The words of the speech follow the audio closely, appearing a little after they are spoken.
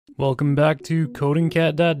Welcome back to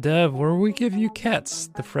CodingCat.dev, where we give you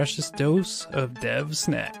cats the freshest dose of dev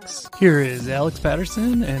snacks. Here is Alex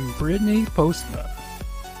Patterson and Brittany Postma.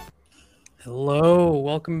 Hello,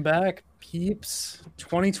 welcome back, peeps.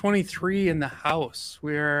 2023 in the house.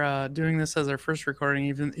 We are doing this as our first recording,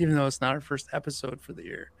 even though it's not our first episode for the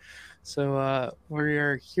year. So we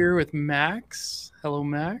are here with Max. Hello,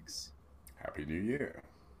 Max. Happy New Year.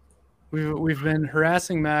 We've been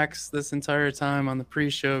harassing Max this entire time on the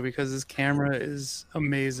pre-show because his camera is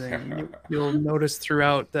amazing. You'll notice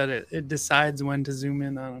throughout that it decides when to zoom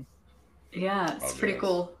in on him. Yeah, it's pretty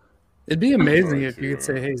cool. It'd be amazing if you could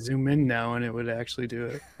say, hey, zoom in now, and it would actually do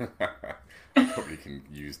it. Probably can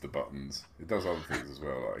use the buttons. It does other things as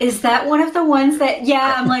well. Like, is that one of the ones that,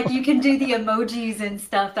 I'm like, you can do the emojis and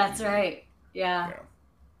stuff. That's right. Yeah.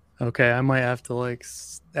 Okay, I might have to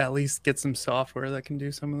at least get some software that can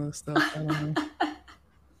do some of this stuff. I don't know.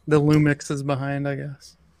 The Lumix is behind, I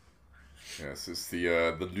guess. Yes, it's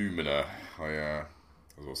the Lumina. As I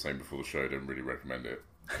was saying before the show, I didn't really recommend it.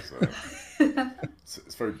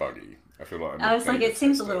 It's very buggy. I feel like I was like, it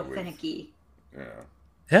seems a little finicky. Yeah.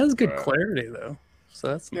 It has good clarity though, so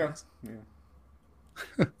that's nice.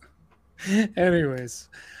 Yeah. Anyways.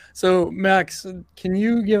 So, Max, can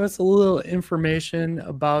you give us a little information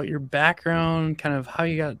about your background, kind of how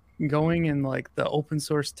you got going in the open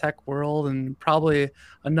source tech world, and probably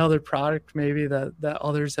another product maybe that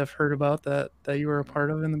others have heard about that you were a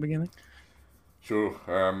part of in the beginning? Sure.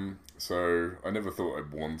 So I never thought I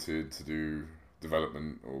wanted to do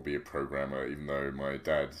development or be a programmer, even though my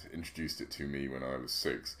dad introduced it to me when I was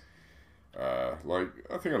 6. I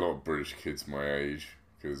think a lot of British kids my age,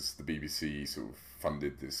 because the BBC sort of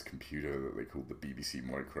funded this computer that they called the BBC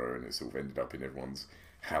Micro, and it sort of ended up in everyone's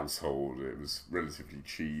household. It was relatively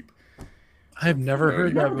cheap. I've never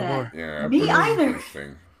heard that before. Yeah, me either.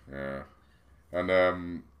 Thing. Yeah,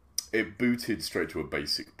 and it booted straight to a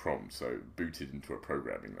basic prompt, so it booted into a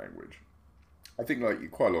programming language. I think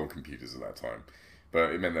quite a lot of computers at that time,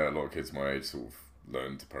 but it meant that a lot of kids my age sort of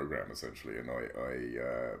learned to program essentially, and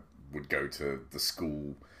I would go to the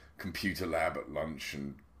school computer lab at lunch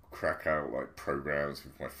and crack out programs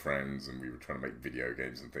with my friends, and we were trying to make video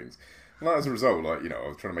games and things. And as a result, I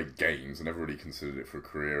was trying to make games. I never really considered it for a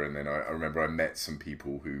career. And then I remember I met some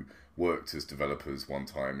people who worked as developers one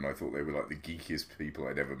time, and I thought they were the geekiest people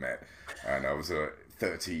I'd ever met. And I was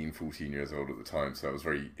 13, 14 years old at the time, so I was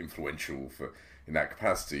very influential in that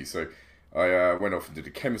capacity. So I went off and did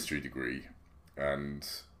a chemistry degree, and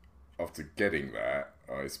after getting that,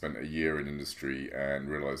 I spent a year in industry and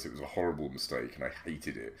realised it was a horrible mistake, and I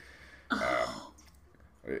hated it.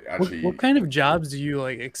 What kind of jobs do you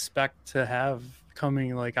expect to have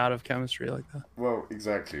coming out of chemistry like that? Well,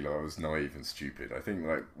 exactly. I was naive and stupid. I think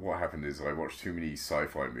what happened is I watched too many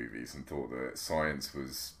sci-fi movies and thought that science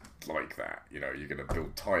was like that. You're going to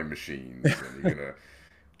build time machines and you're going to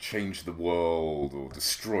change the world or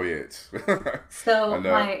destroy it. So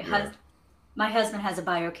my husband has a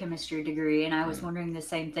biochemistry degree, and I was wondering the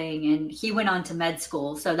same thing. And he went on to med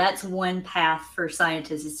school. So that's one path for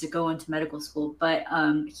scientists, is to go into medical school. But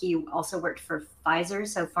he also worked for Pfizer,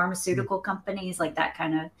 so pharmaceutical companies, that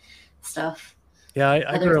kind of stuff. Yeah,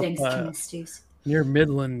 I grew up chemistries. Near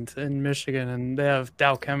Midland in Michigan, and they have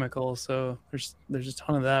Dow Chemical, so there's a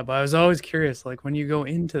ton of that. But I was always curious, when you go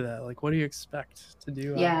into that, what do you expect to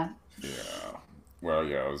do? Yeah. Yeah. Well,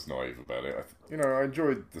 I was naive about it. I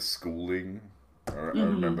enjoyed the schooling. I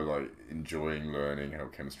remember enjoying learning how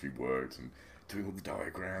chemistry worked and doing all the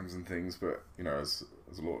diagrams and things. But as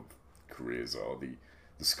a lot of careers are, the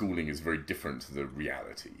schooling is very different to the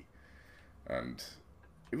reality, and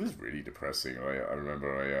it was really depressing. I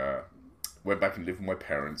remember I went back and lived with my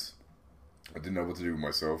parents. I didn't know what to do with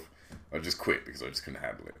myself. I just quit because I just couldn't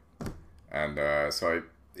handle it, and so I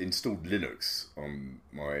installed Linux on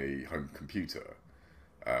my home computer.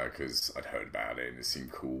 Because I'd heard about it and it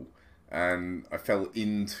seemed cool. And I fell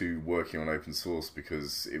into working on open source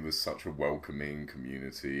because it was such a welcoming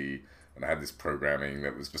community, and I had this programming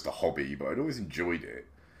that was just a hobby, but I'd always enjoyed it.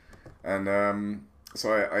 And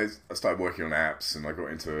so I started working on apps, and I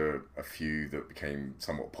got into a few that became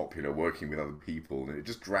somewhat popular, working with other people, and it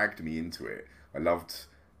just dragged me into it. I loved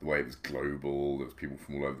the way it was global. There was people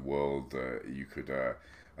from all over the world.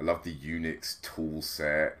 I loved the Unix tool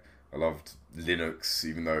set. I loved Linux,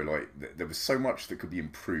 even though there was so much that could be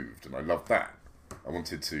improved, and I loved that. I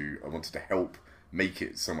wanted to help make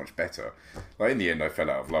it so much better. In the end, I fell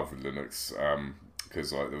out of love with Linux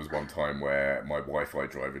because there was one time where my Wi-Fi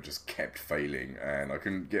driver just kept failing, and I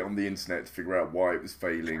couldn't get on the internet to figure out why it was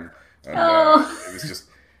failing. And it was just,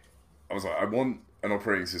 I was like, I want an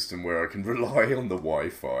operating system where I can rely on the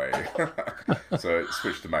Wi-Fi. So I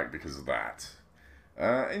switched to Mac because of that.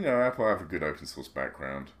 Apple have a good open source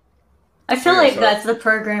background. I feel like that's the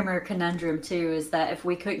programmer conundrum too, is that if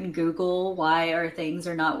we couldn't Google why our things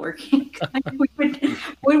are not working,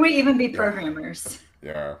 would we even be programmers?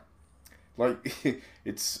 Yeah. Like,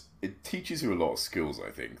 it teaches you a lot of skills,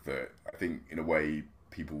 I think, in a way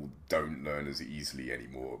people don't learn as easily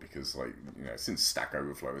anymore because, like, since Stack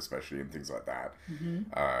Overflow especially and things like that,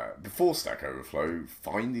 before Stack Overflow,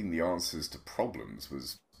 finding the answers to problems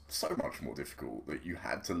was so much more difficult that you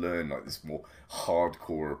had to learn like this more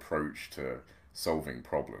hardcore approach to solving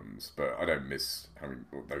problems. But I don't miss having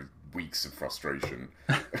those weeks of frustration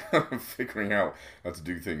figuring out how to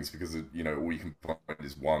do things because all you can find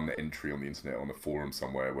is one entry on the internet on a forum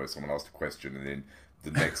somewhere where someone asked a question and then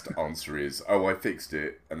the next answer is, oh, I fixed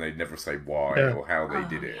it, and they never say why or how they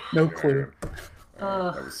did it. No clue.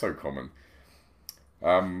 That was so common.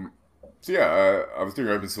 I was doing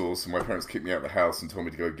open source, and my parents kicked me out of the house and told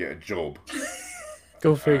me to go get a job.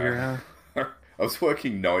 Go figure, huh? I was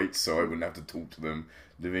working nights, so I wouldn't have to talk to them,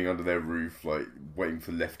 living under their roof, like waiting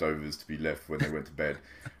for leftovers to be left when they went to bed.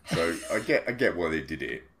 So I get why they did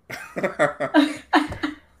it.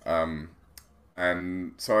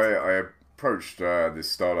 And so I approached this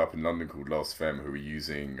startup in London called Last.fm, who were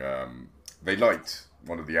using. They liked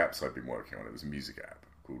one of the apps I'd been working on. It was a music app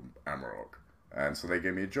called Amarok. And so they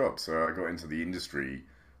gave me a job. So I got into the industry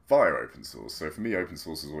via open source. So for me, open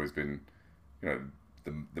source has always been,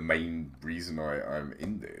 the main reason I'm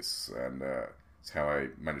in this. And it's how I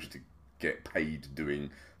managed to get paid doing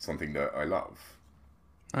something that I love.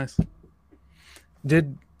 Nice.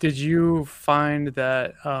 Did you find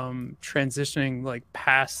that transitioning like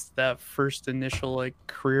past that first initial like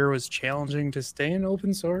career was challenging to stay in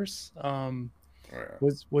open source?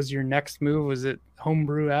 Was your next move, was it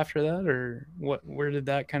Homebrew after that, or where did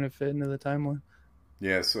that kind of fit into the timeline?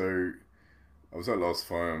 Yeah, so I was at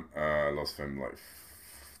Last.fm like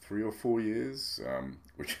 3 or 4 years,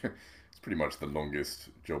 which is pretty much the longest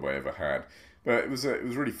job I ever had. But it was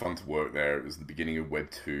really fun to work there. It was the beginning of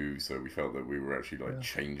Web 2, so we felt that we were actually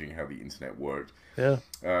changing how the internet worked. Yeah.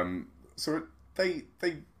 So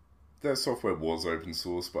their software was open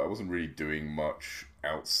source, but I wasn't really doing much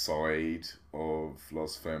outside of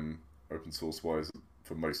Last.fm open source wise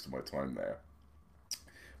for most of my time there.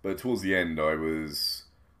 But towards the end, I was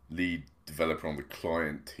lead developer on the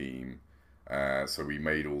client team. So we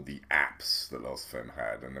made all the apps that Last.fm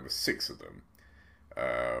had, and there were 6 of them.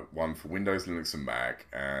 One for Windows, Linux, and Mac,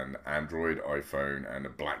 and Android, iPhone, and a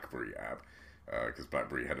BlackBerry app, because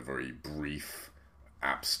BlackBerry had a very brief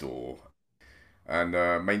app store. And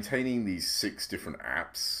maintaining these 6 different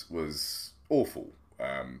apps was awful.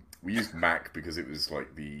 We used Mac because it was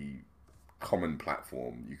like the common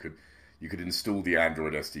platform. You could install the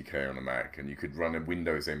Android SDK on a Mac, and you could run a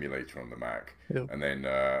Windows emulator on the Mac, and then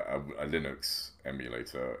a Linux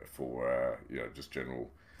emulator for just general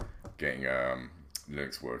getting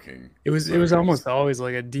Linux working. It was almost always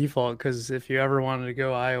like a default, because if you ever wanted to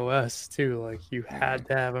go iOS too, like you had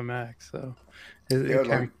to have a Mac, so it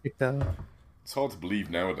kind of kicked that off. It's hard to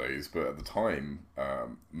believe nowadays, but at the time,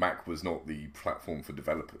 Mac was not the platform for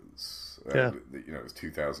developers. It was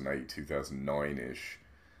 2008, 2009-ish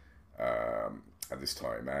at this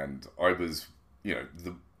time, and I was,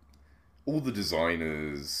 all the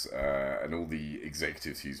designers and all the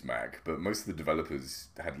executives used Mac, but most of the developers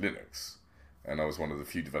had Linux. And I was one of the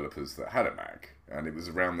few developers that had a Mac, and it was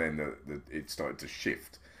around then that it started to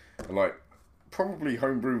shift. And probably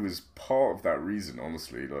Homebrew was part of that reason,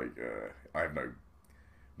 honestly. I have no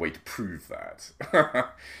way to prove that.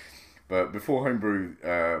 But before Homebrew,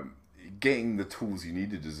 getting the tools you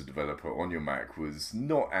needed as a developer on your Mac was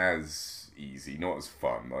not as easy, not as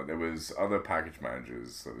fun. There was other package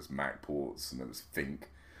managers, there was MacPorts, and there was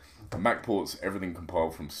Think. And MacPorts, everything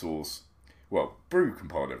compiled from source. Well, Brew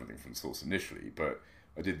compiled everything from source initially, but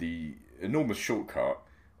I did the enormous shortcut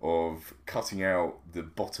of cutting out the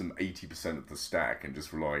bottom 80% of the stack and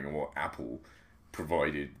just relying on what Apple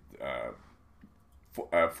provided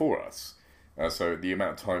for us. So the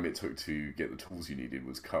amount of time it took to get the tools you needed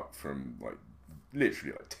was cut from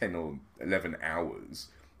literally 10 or 11 hours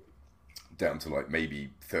down to maybe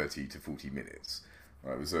 30 to 40 minutes.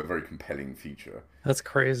 It was a very compelling feature. That's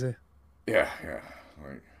crazy. Yeah.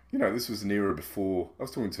 This was an era before. I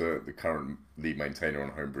was talking to the current lead maintainer on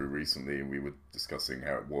Homebrew recently, and we were discussing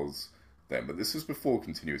how it was then. But this was before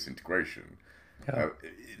continuous integration,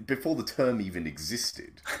 before the term even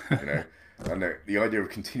existed. And the idea of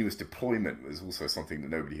continuous deployment was also something that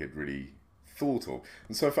nobody had really thought of.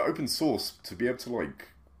 And so for open source to be able to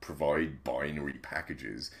provide binary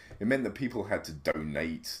packages, it meant that people had to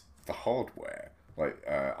donate the hardware, like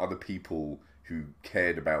other people who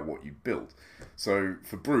cared about what you built. So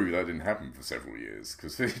for Brew, that didn't happen for several years,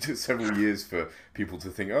 because it took several years for people to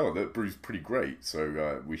think, oh, that Brew's pretty great,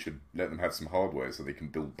 so we should let them have some hardware so they can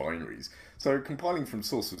build binaries. So compiling from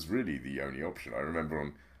source was really the only option. I remember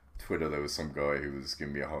on Twitter there was some guy who was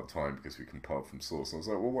giving me a hard time because we compiled from source. I was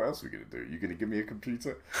like, well, what else are we going to do? You going to give me a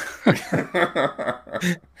computer?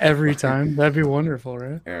 Every time? That'd be wonderful,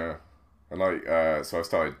 right? Yeah. And like, so I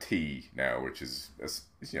started T now, which is,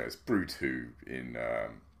 you know, it's Brew 2 in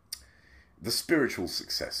the spiritual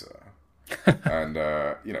successor. And,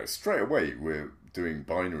 you know, straight away we're doing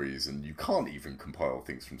binaries, and you can't even compile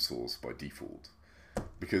things from source by default,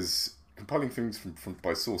 because compiling things from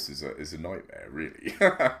by source is a nightmare, really.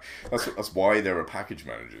 That's why there are package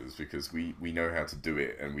managers, because we know how to do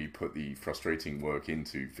it, and we put the frustrating work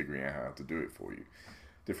into figuring out how to do it for you.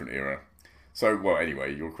 Different era. So, well,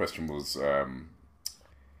 anyway, your question was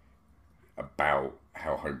about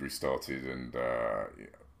how Homebrew started and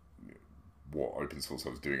what open source I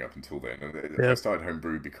was doing up until then. And I started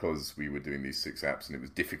Homebrew because we were doing these 6 apps, and it was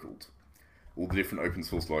difficult. All the different open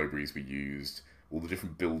source libraries we used, all the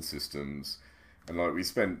different build systems, and like we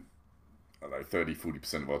spent, I don't know,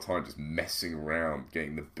 30-40% of our time just messing around,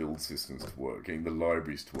 getting the build systems to work, getting the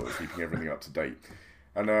libraries to work, keeping everything up to date.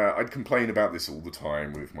 And I'd complain about this all the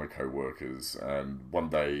time with my co-workers, and one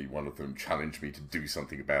day one of them challenged me to do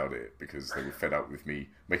something about it because they were fed up with me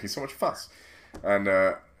making so much fuss. And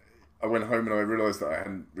I went home and I realised that I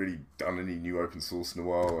hadn't really done any new open source in a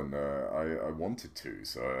while, and I wanted to,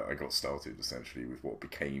 so I got started essentially with what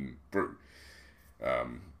became Brew.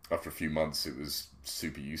 After a few months it was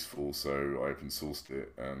super useful, so I open sourced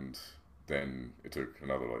it, and then it took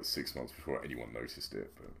another like 6 months before anyone noticed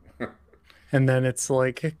it. But and then it's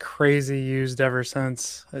like crazy used ever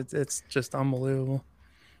since. It's just unbelievable.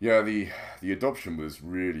 Yeah, the adoption was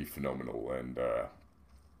really phenomenal, and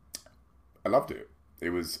I loved it. It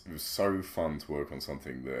was so fun to work on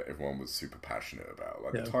something that everyone was super passionate about.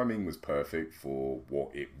 Like, the timing was perfect for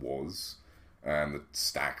what it was, and the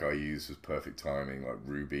stack I used was perfect timing. Like,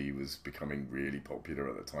 Ruby was becoming really popular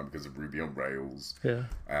at the time because of Ruby on Rails. Yeah.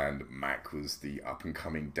 And Mac was the up and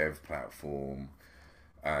coming dev platform.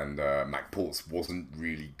 And MacPorts wasn't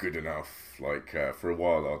really good enough. Like, for a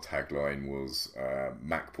while our tagline was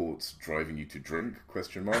MacPorts driving you to drink, ?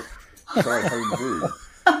 Try Homebrew.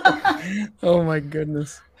 Oh my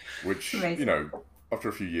goodness. Which, you know, after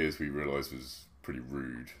a few years we realised was pretty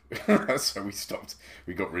rude. So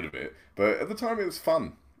we got rid of it. But at the time it was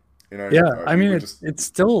fun. You know, yeah, I mean, it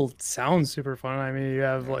still sounds super fun. I mean, you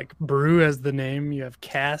have like Brew as the name, you have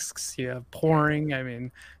casks, you have pouring. I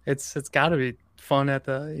mean, it's got to be fun at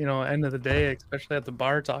the end of the day, especially at the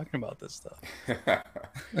bar talking about this stuff.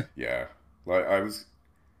 Yeah, like I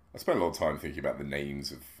spent a lot of time thinking about the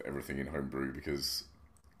names of everything in Homebrew, because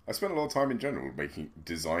I spent a lot of time in general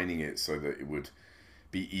designing it so that it would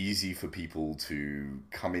be easy for people to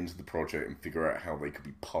come into the project and figure out how they could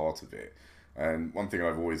be part of it. And one thing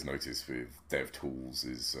I've always noticed with dev tools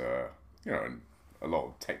is, and a lot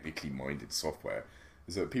of technically minded software,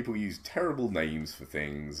 is that people use terrible names for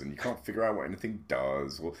things, and you can't figure out what anything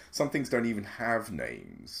does, or some things don't even have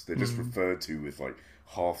names. They're just referred to with like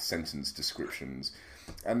half-sentence descriptions.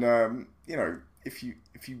 And if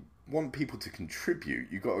you want people to contribute,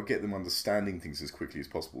 you've got to get them understanding things as quickly as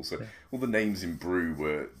possible. So all the names in Brew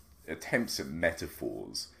were attempts at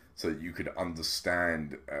metaphors, so that you could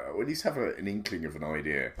understand, or at least have an inkling of an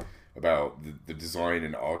idea about the design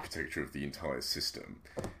and architecture of the entire system.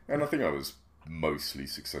 And I think I was mostly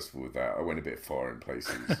successful with that. I went a bit far in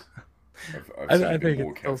places. I think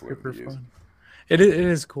it's still super fun. It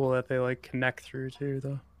is cool that they like connect through too,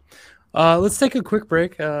 though. Let's take a quick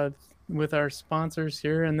break with our sponsors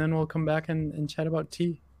here, and then we'll come back and chat about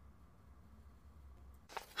tea.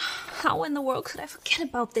 How in the world could I forget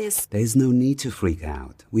about this? There's no need to freak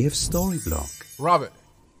out. We have Storyblock. Robert,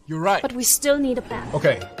 you're right. But we still need a plan.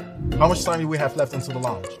 Okay, how much time do we have left until the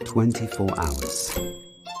launch? 24 hours.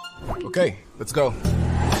 Okay, let's go.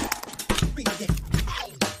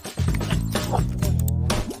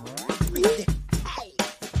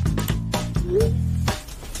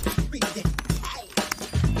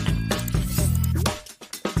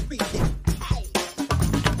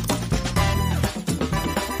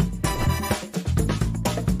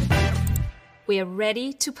 We are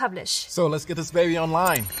ready to publish. So let's get this baby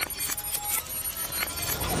online.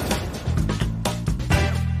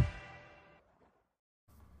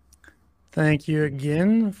 Thank you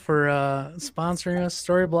again for sponsoring us,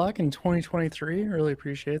 Storyblock, in 2023. Really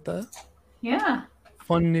appreciate that. Yeah.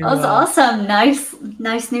 fun new. That's awesome.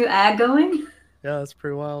 Nice new ad going. Yeah, that's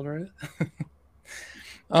pretty wild, right?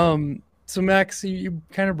 So Max, you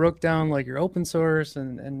kind of broke down like your open source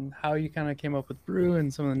and how you kind of came up with Brew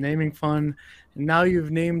and some of the naming fun. And now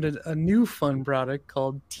you've named a new fun product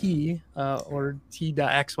called T, or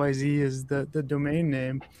T.xyz is the domain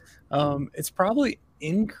name. It's probably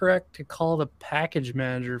incorrect to call it a package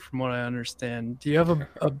manager from what I understand. Do you have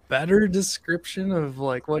a better description of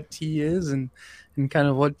like what T is and kind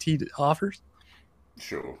of what T offers?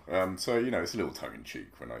 Sure. So, it's a little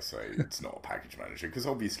tongue-in-cheek when I say it's not a package manager, because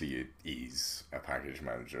obviously it is a package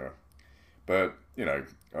manager. But, I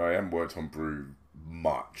haven't worked on Brew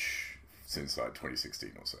much since like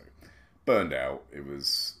 2016 or so. Burned out.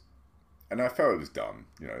 And I felt it was done.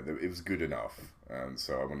 It was good enough. And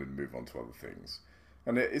so I wanted to move on to other things.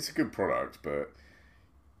 And it's a good product, but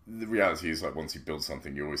the reality is like once you build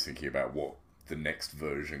something, you're always thinking about what the next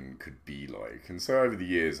version could be like. And so over the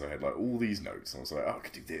years I had like all these notes and I was like, oh, I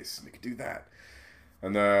could do this and I could do that.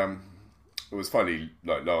 And it was funny,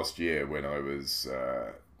 like last year when I was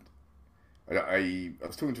I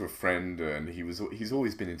was talking to a friend and he's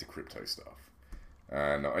always been into crypto stuff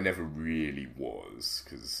and I never really was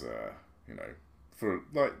because for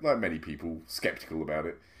like many people skeptical about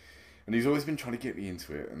it, and he's always been trying to get me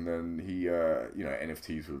into it. And then he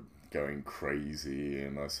NFTs were going crazy,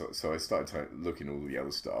 and so I started looking at all the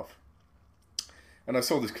other stuff, and I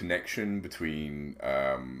saw this connection between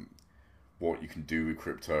what you can do with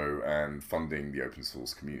crypto and funding the open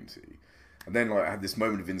source community. And then I had this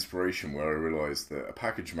moment of inspiration where I realized that a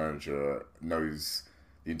package manager knows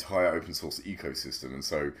the entire open source ecosystem, and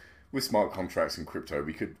so with smart contracts and crypto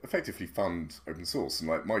we could effectively fund open source. And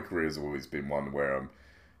like my career has always been one where I'm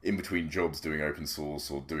in between jobs doing open source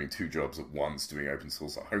or doing 2 jobs at once doing open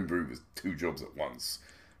source. Like Homebrew was 2 jobs at once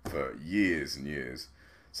for years and years.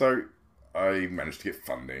 So I managed to get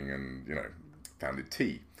funding and, founded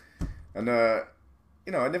T. And, I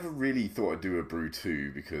never really thought I'd do a Brew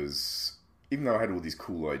 2 because even though I had all these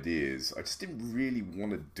cool ideas, I just didn't really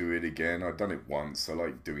want to do it again. I'd done it once. I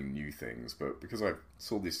like doing new things. But because I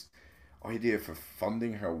saw this idea for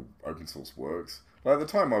funding how open source works, at the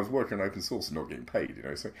time I was working on open source and not getting paid,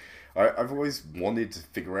 so I've always wanted to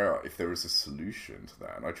figure out if there was a solution to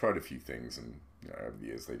that. And I tried a few things and, over the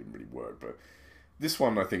years they didn't really work, but this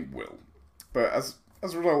one I think will. But as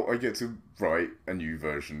a result, I get to write a new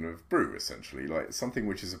version of Brew, essentially, like something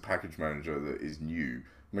which is a package manager that is new.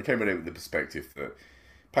 And I came at it with the perspective that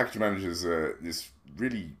package managers are this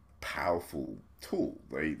really powerful tool.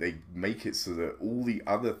 They make it so that all the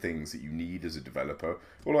other things that you need as a developer,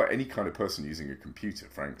 or like any kind of person using a computer,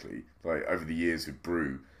 frankly, like over the years with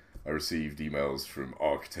Brew, I received emails from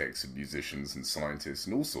architects and musicians and scientists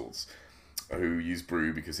and all sorts who use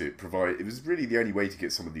Brew because it was really the only way to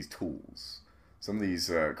get some of these tools. Some of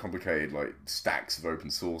these complicated like stacks of open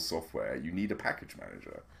source software, you need a package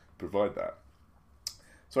manager to provide that.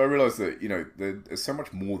 So I realized that, there's so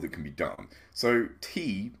much more that can be done. So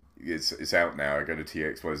T, it's out now. I go to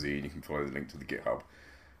TXYZ and you can follow the link to the GitHub.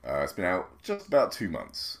 It's been out just about 2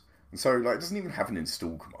 months. And so it doesn't even have an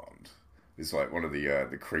install command. It's like one of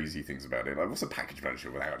the crazy things about it. Like, what's a package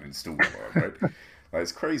manager without an install command, right?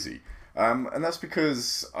 It's crazy. And that's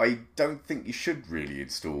because I don't think you should really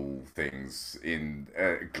install things in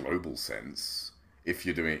a global sense. If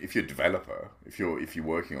you're a developer, if you're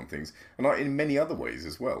working on things, and in many other ways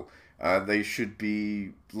as well, they should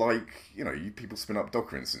be like, people spin up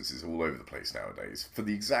Docker instances all over the place nowadays for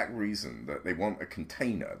the exact reason that they want a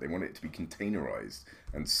container. They want it to be containerized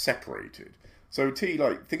and separated. So T,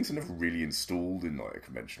 things are never really installed in a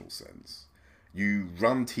conventional sense. You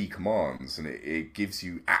run T commands and it gives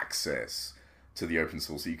you access to the open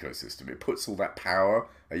source ecosystem. It puts all that power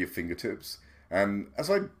at your fingertips. And as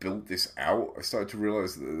I built this out, I started to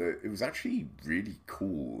realize that it was actually really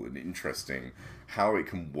cool and interesting how it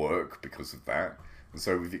can work because of that. And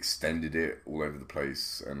so we've extended it all over the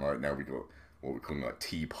place. And now we've got what we're calling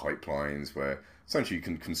T pipelines, where essentially you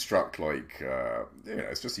can construct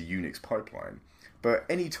it's just a Unix pipeline. But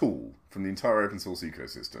any tool from the entire open source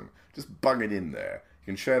ecosystem, just bung it in there. You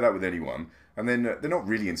can share that with anyone. And then they're not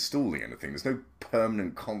really installing anything. There's no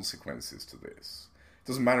permanent consequences to this. It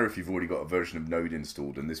doesn't matter if you've already got a version of Node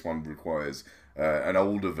installed and this one requires an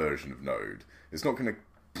older version of Node. It's not going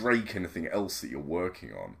to break anything else that you're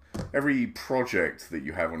working on. Every project that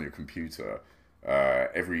you have on your computer,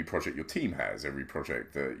 every project your team has, every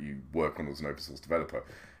project that you work on as an open source developer,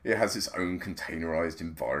 it has its own containerized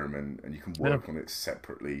environment and you can work on it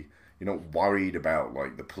separately. You're not worried about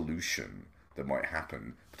the pollution that might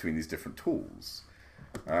happen between these different tools.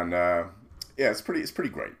 And it's pretty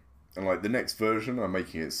great. like the next version, I'm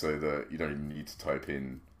making it so that you don't even need to type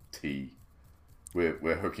in T.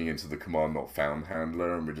 We're hooking into the command not found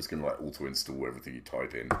handler, and we're just going to like auto install everything you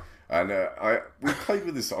type in. And we played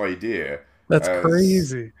with this idea. That's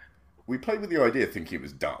crazy. We played with the idea thinking it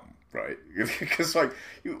was dumb, right? Because like,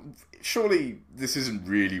 surely this isn't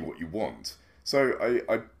really what you want. So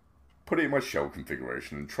I put it in my shell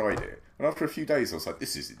configuration and tried it. And after a few days, I was like,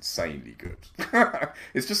 this is insanely good.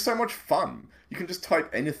 It's just so much fun. You can just type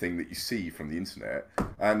anything that you see from the internet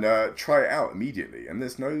and try it out immediately. And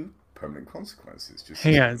there's no permanent consequences. Just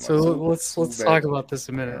hang on. So let's talk about this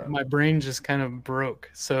a minute. Yeah. My brain just kind of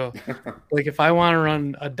broke. So like if I want to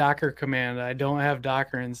run a Docker command, I don't have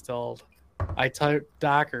Docker installed. I type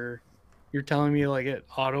Docker. You're telling me like it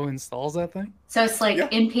auto installs that thing? So it's like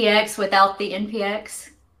NPX without the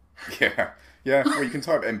NPX? Yeah. Yeah, well, you can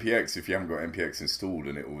type NPX if you haven't got NPX installed,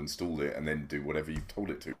 and it will install it and then do whatever you've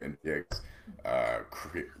told it to. NPX,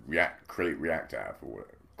 create React app or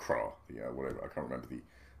CRA, whatever. I can't remember the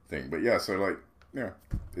thing, but yeah. So like, yeah,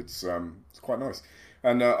 it's quite nice.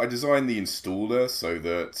 And I designed the installer so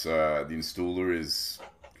that the installer is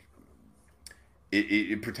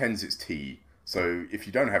it pretends it's T. So if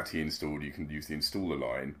you don't have T installed, you can use the installer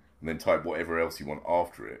line and then type whatever else you want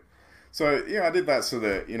after it. So, yeah, I did that so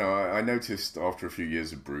that, I noticed after a few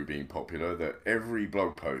years of Brew being popular that every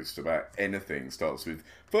blog post about anything starts with,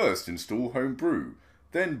 first install Homebrew,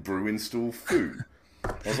 then brew install foo.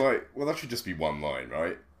 I was like, well, that should just be one line,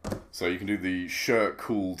 right? So you can do the shirt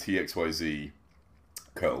cool TXYZ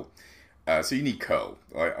curl. So you need curl.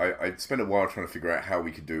 I spent a while trying to figure out how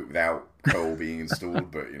we could do it without curl being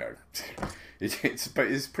installed, but,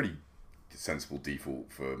 it's pretty sensible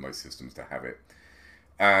default for most systems to have it.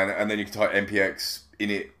 And then you can type npx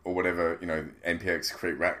init or whatever, npx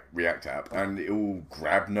create React app, and it will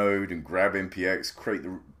grab Node and grab npx,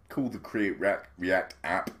 call the create React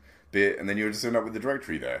app bit, and then you'll just end up with the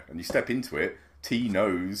directory there. And you step into it, T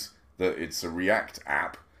knows that it's a React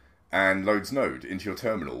app, and loads Node into your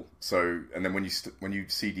terminal. So, and then when you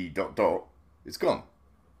cd ... it's gone.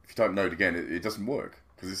 If you type Node again, it doesn't work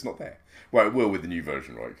because it's not there. Well, it will with the new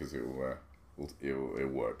version, right? Because it'll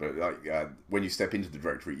work, but when you step into the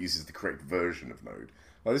directory, it uses the correct version of Node.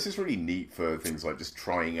 This is really neat for things like just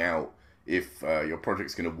trying out if your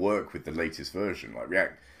project's going to work with the latest version. Like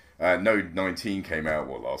React Node 19 came out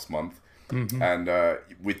last month, and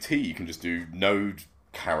with T you can just do Node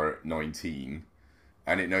 *19,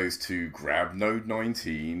 and it knows to grab Node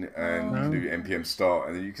 19 and do npm start,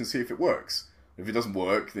 and then you can see if it works. If it doesn't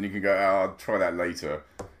work, then you can go, I'll try that later,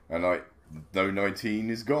 and like Node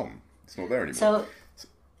 19 is gone. It's not there anymore. So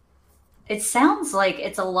it sounds like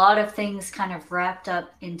it's a lot of things kind of wrapped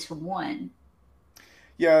up into one.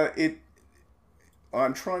 Yeah,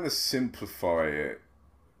 I'm trying to simplify it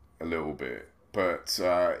a little bit, but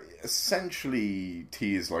essentially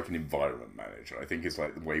T is like an environment manager. I think it's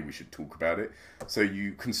like the way we should talk about it. So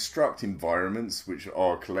you construct environments which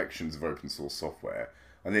are collections of open source software,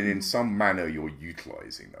 and then in some manner you're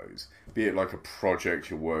utilizing those, be it like a project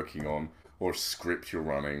you're working on, or a script you're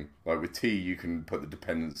running. Like with T, you can put the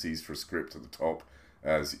dependencies for a script at the top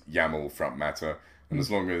as YAML front matter. And as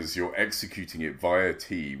long as you're executing it via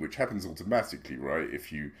T, which happens automatically, right?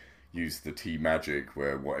 If you use the T magic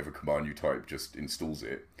where whatever command you type just installs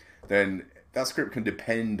it, then that script can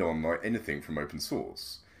depend on like anything from open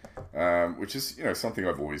source, which is something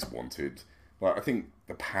I've always wanted. Like I think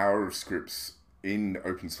the power of scripts in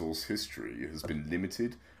open source history has been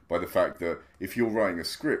limited by the fact that if you're writing a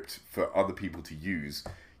script for other people to use,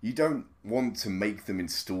 you don't want to make them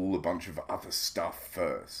install a bunch of other stuff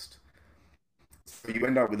first. So you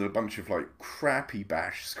end up with a bunch of like crappy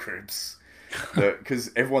bash scripts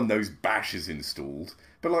because everyone knows bash is installed.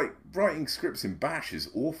 But like writing scripts in bash is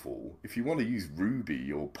awful. If you want to use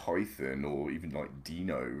Ruby or Python or even like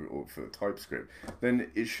Dino or for TypeScript,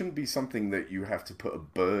 then it shouldn't be something that you have to put a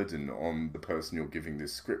burden on the person you're giving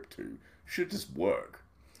this script to. It should just work.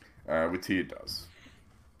 With T, it does.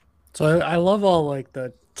 So I love all like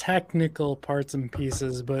the technical parts and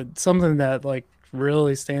pieces, but something that like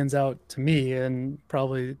really stands out to me, and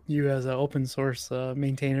probably you as an open source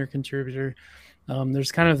maintainer contributor,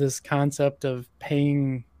 there's kind of this concept of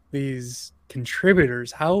paying these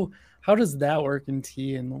contributors. How does that work in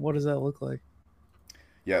T, and what does that look like?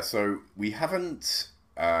 Yeah, so we haven't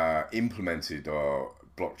implemented our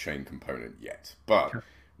blockchain component yet, but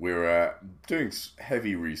we're doing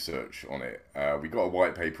heavy research on it. We got a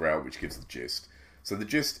white paper out which gives the gist. So the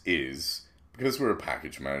gist is, because we're a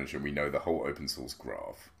package manager, we know the whole open source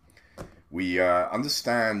graph. We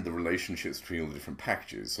understand the relationships between all the different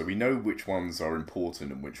packages, so we know which ones are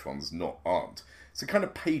important and which ones aren't. it's a kind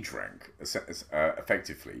of page rank,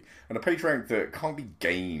 effectively, and a page rank that can't be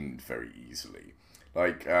gained very easily.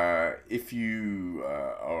 Like, if you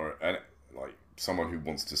are like someone who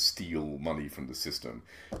wants to steal money from the system,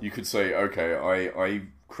 you could say, okay, I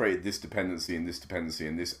created this dependency and this dependency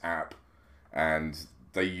and this app, and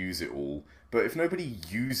they use it all. But if nobody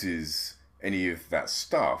uses any of that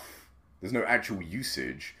stuff, there's no actual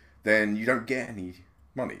usage, then you don't get any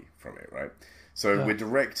money from it, right? So we're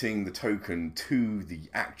directing the token to the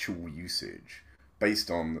actual usage based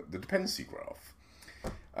on the dependency graph.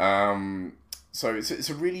 So it's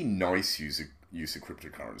a really nice use of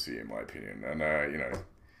cryptocurrency, in my opinion. And,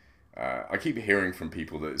 I keep hearing from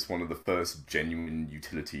people that it's one of the first genuine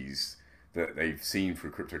utilities that they've seen for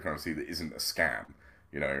cryptocurrency that isn't a scam,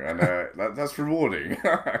 and that's rewarding.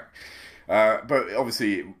 But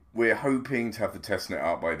obviously, we're hoping to have the testnet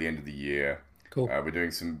out by the end of the year. Cool. We're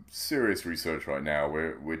doing some serious research right now.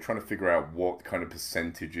 We're trying to figure out what kind of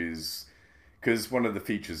percentages, because one of the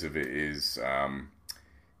features of it is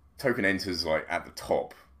token enters like at the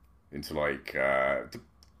top into like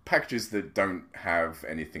packages that don't have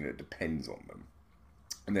anything that depends on them,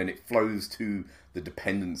 and then it flows to the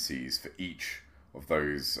dependencies for each of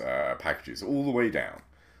those packages all the way down.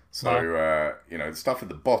 So the stuff at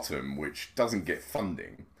the bottom which doesn't get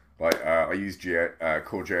funding. Like, I use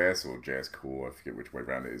Core.js or JS Core, I forget which way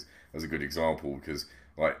around it is, as a good example, because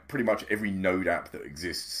like pretty much every Node app that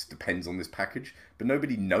exists depends on this package, but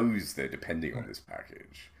nobody knows they're depending on this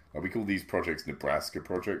package. Like, we call these projects Nebraska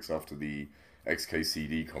projects after the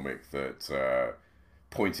XKCD comic that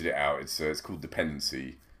pointed it out. It's called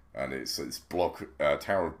Dependency, and it's block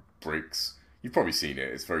Tower of Bricks. You've probably seen it.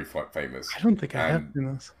 It's very famous. I don't think I have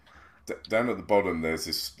seen this. Down at the bottom, there's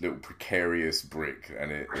this little precarious brick,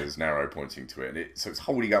 and there's an arrow pointing to it. So it's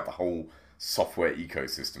holding up the whole software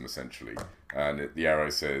ecosystem, essentially. And the arrow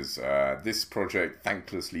says, this project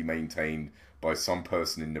thanklessly maintained by some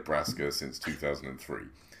person in Nebraska since 2003.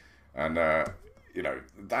 And,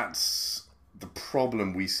 that's the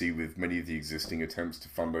problem we see with many of the existing attempts to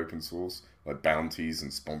fund open source, like bounties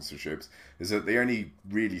and sponsorships, is that they only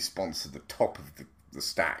really sponsor the top of the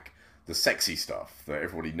stack, the sexy stuff that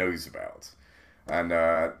everybody knows about. And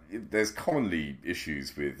there's commonly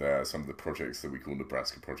issues with some of the projects that we call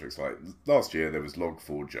Nebraska projects. Like last year, there was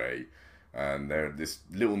Log4j, and they're this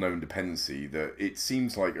little known dependency that it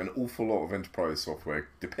seems like an awful lot of enterprise software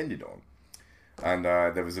depended on. And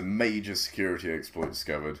there was a major security exploit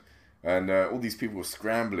discovered, and all these people were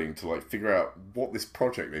scrambling to like figure out what this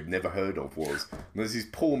project they've never heard of was. And there's these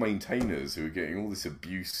poor maintainers who are getting all this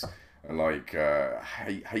abuse and like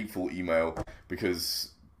hateful email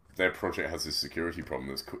because their project has this security problem.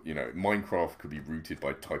 That's Minecraft could be rooted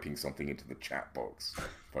by typing something into the chat box,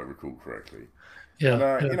 if I recall correctly.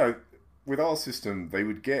 Yeah. And, with our system, they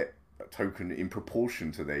would get a token in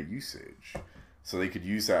proportion to their usage. So they could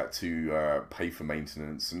use that to pay for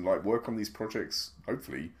maintenance and like work on these projects,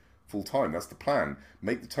 hopefully, full time. That's the plan.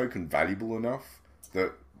 Make the token valuable enough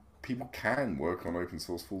that people can work on open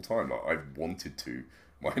source full time. Like I've wanted to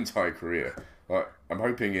my entire career. Like, I'm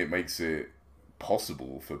hoping it makes it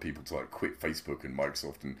possible for people to like quit Facebook and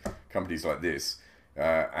Microsoft and companies like this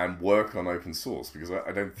and work on open source, because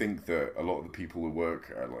I don't think that a lot of the people who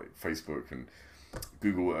work at like Facebook and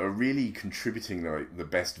Google are really contributing the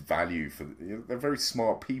best value for. They're very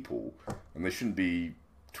smart people, and they shouldn't be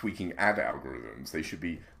tweaking ad algorithms. They should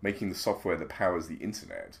be making the software that powers the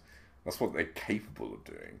internet. That's what they're capable of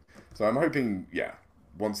doing. So I'm hoping,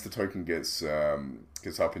 once the token gets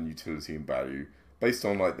up in utility and value, based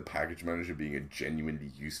on like the package manager being a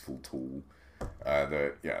genuinely useful tool,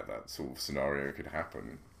 that sort of scenario could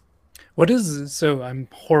happen. So I'm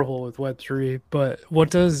horrible with Web3, but what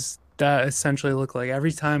does that essentially look like?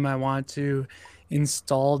 Every time I want to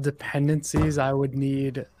install dependencies, I would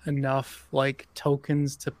need enough like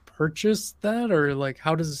tokens to purchase that, or like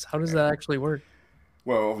how does that actually work?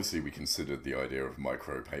 Well, obviously we considered the idea of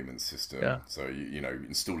micropayment system. Yeah. So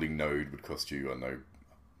installing Node would cost you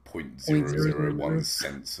 0.001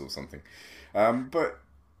 cents or something. But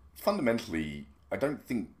fundamentally, I don't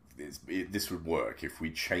think this would work if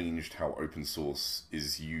we changed how open source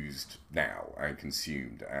is used now and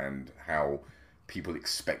consumed and how people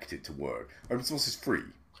expect it to work. Open source is free.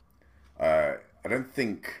 I don't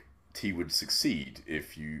think T would succeed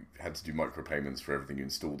if you had to do micropayments for everything you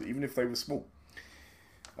installed, even if they were small.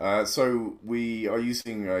 So we are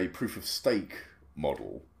using a proof of stake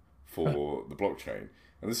model for the blockchain.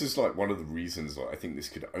 And this is like one of the reasons that I think this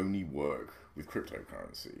could only work with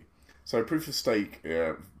cryptocurrency. So proof of stake,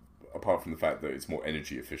 apart from the fact that it's more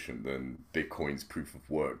energy efficient than Bitcoin's proof of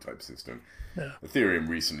work type system, Ethereum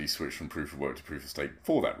recently switched from proof of work to proof of stake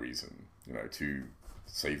for that reason. to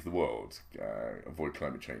save the world, avoid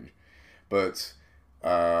climate change. But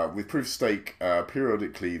with proof of stake,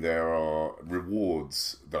 periodically there are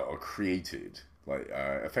rewards that are created. Like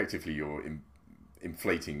effectively, you're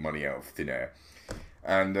inflating money out of thin air,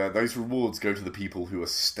 and those rewards go to the people who are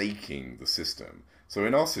staking the system. So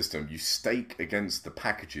in our system, you stake against the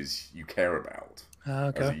packages you care about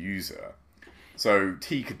as a user. So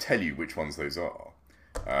T could tell you which ones those are.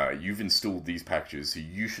 You've installed these packages, so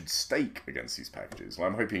you should stake against these packages. Well,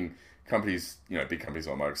 I'm hoping companies, big companies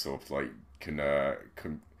like Microsoft,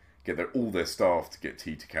 can get all their staff to get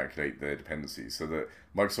T to calculate their dependencies, so that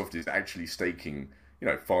Microsoft is actually staking,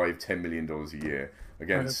 $5-10 million a year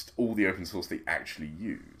against all the open source they actually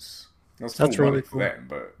use. That's really money for them,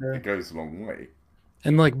 but it goes a long way.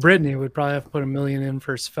 And like Brittany would probably have to put $1 million in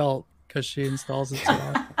for Svelte because she installs it so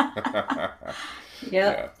often.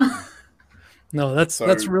 Yeah. No, that's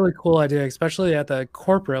a really cool idea, especially at the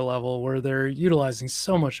corporate level where they're utilizing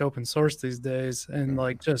so much open source these days, and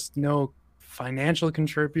just no financial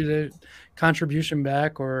contribution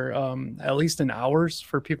back, or at least in hours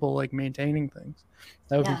for people maintaining things.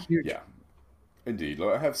 That would be huge. Yeah, indeed.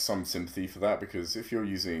 I have some sympathy for that, because if you're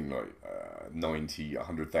using 90,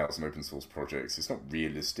 100,000 open source projects, it's not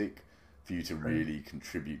realistic for you to really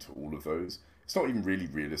contribute to all of those. It's not even really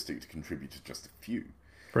realistic to contribute to just a few.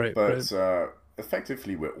 Right. But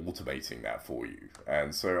effectively, we're automating that for you.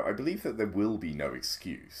 And so I believe that there will be no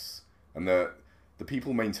excuse. And that the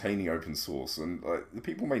people maintaining open source, are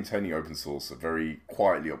very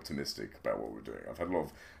quietly optimistic about what we're doing. I've had a lot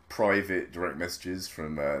of private direct messages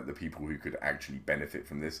from the people who could actually benefit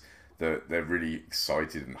from this, that they're really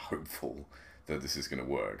excited and hopeful that this is going to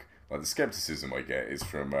work. The skepticism I get is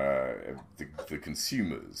from the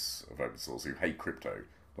consumers of open source who hate crypto.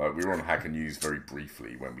 We were on Hacker News very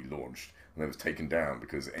briefly when we launched, and it was taken down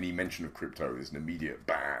because any mention of crypto is an immediate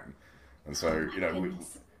ban. And so,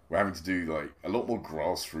 we're having to do a lot more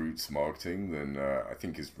grassroots marketing than I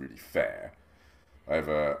think is really fair. I have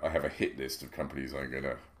a hit list of companies I'm going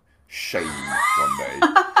to shame one day.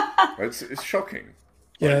 It's shocking.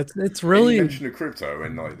 Yeah, it's really any mention of crypto,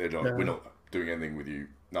 and they're like, we're not doing anything with you.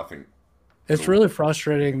 Nothing. It's really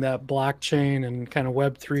frustrating that blockchain and kind of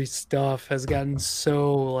Web3 stuff has gotten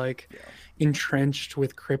so entrenched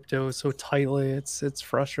with crypto so tightly. It's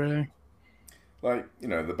frustrating.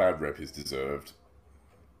 The bad rep is deserved.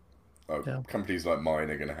 Companies like mine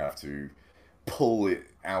are going to have to pull it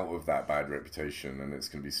out of that bad reputation, and it's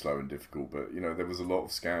going to be slow and difficult. But there was a lot of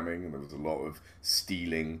scamming, and there was a lot of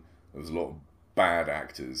stealing. There was a lot of bad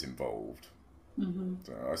actors involved. Mm-hmm.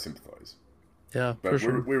 So I sympathize. Yeah, but for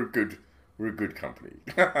sure. We're a good company.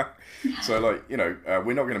 So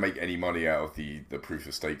we're not going to make any money out of the proof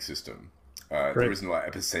of stake system. There isn't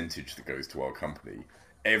a percentage that goes to our company.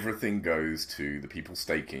 Everything goes to the people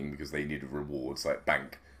staking because they need a reward, like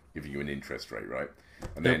bank giving you an interest rate, right?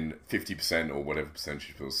 And then 50% or whatever percentage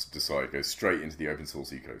people decide goes straight into the open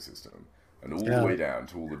source ecosystem, and all the way down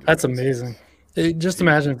to all the. That's amazing. Just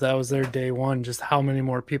imagine if that was their day one, just how many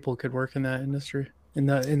more people could work in that industry, in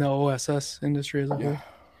the OSS industry as a whole.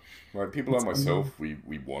 People like myself, we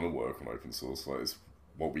want to work on open source. It's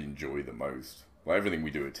what we enjoy the most. Everything we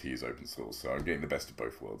do at T is open source, so I'm getting the best of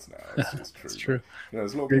both worlds now. It's true. It's true.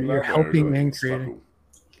 There's a lot of people out there who struggle.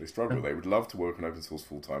 They struggle. Yeah. They would love to work on open source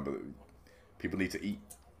full time, but people need to eat.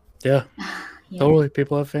 Yeah, totally.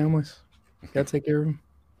 People have families. Got to take care of them.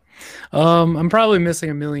 I'm probably missing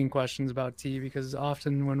a million questions about T, because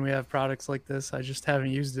often when we have products like this, I just haven't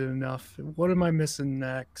used it enough. What am I missing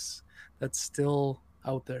next that's still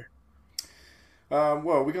out there?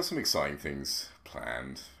 Well, we got some exciting things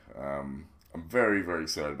planned. I'm very, very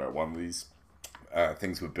excited about one of these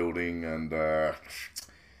things we're building, and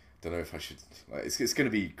don't know if I should. It's going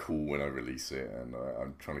to be cool when I release it, and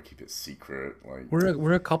I'm trying to keep it secret.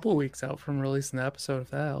 We're a couple weeks out from releasing the episode, if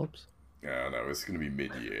that helps. Yeah, no, it's going to be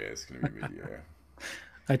mid-year.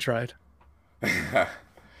 I tried.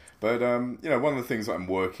 But one of the things that I'm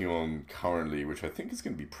working on currently, which I think is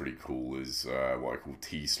going to be pretty cool, is what I call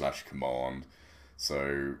T/command.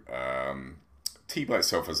 So T by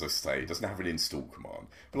itself, as I say, doesn't have an install command,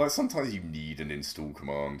 but sometimes you need an install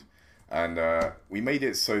command, and we made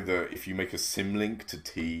it so that if you make a symlink to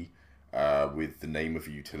T with the name of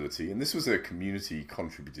a utility, and this was a community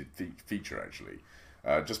contributed feature actually,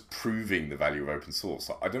 just proving the value of open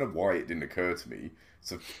source. I don't know why it didn't occur to me.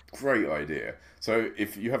 It's a great idea. So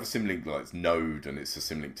if you have a symlink like Node and it's a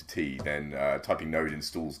symlink to T, then typing Node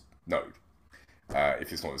installs Node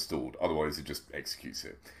if it's not installed. Otherwise, it just executes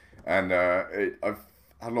it. And I've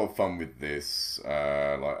had a lot of fun with this.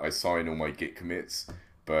 I sign all my Git commits,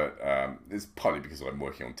 but it's partly because I'm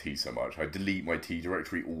working on T so much. I delete my T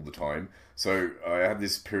directory all the time. So I had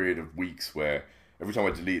this period of weeks where every time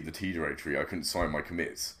I deleted the T directory, I couldn't sign my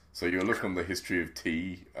commits. So you'll look on the history of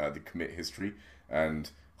T, the commit history, and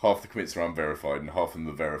half the commits are unverified and half of them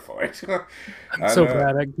are verified. I'm so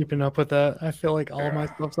bad at keeping up with that. I feel like all my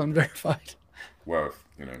stuff's unverified. Well,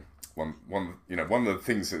 one of the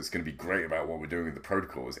things that's going to be great about what we're doing with the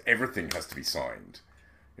protocol is everything has to be signed.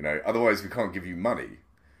 Otherwise we can't give you money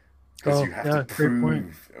because you have to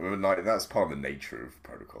prove. Like, that's part of the nature of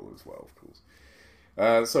protocol as well, of course.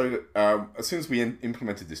 So as soon as we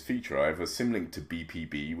implemented this feature, I have a symlink to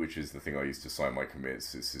BPB, which is the thing I use to sign my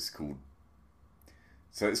commits.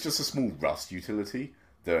 So it's just a small Rust utility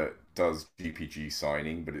that does GPG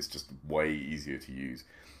signing, but it's just way easier to use.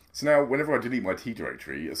 So now, whenever I delete my T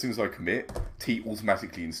directory, as soon as I commit, T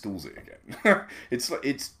automatically installs it again. It's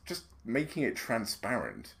just making it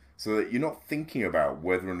transparent so that you're not thinking about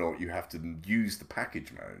whether or not you have to use the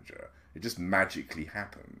package manager. It just magically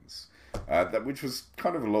happens. Which was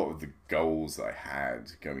kind of a lot of the goals that I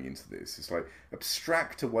had going into this. It's like,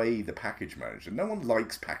 abstract away the package manager. No one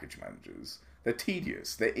likes package managers. They're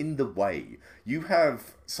tedious. They're in the way. You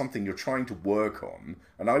have something you're trying to work on,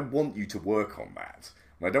 and I want you to work on that.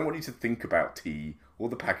 And I don't want you to think about T or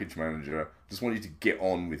the package manager. I just want you to get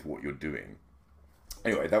on with what you're doing.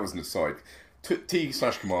 Anyway, that was an aside.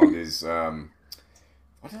 T/command is...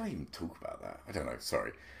 why did I even talk about that? I don't know,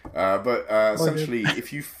 sorry. But essentially,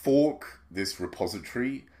 if you fork this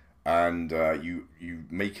repository and you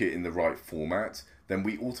make it in the right format, then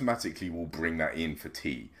we automatically will bring that in for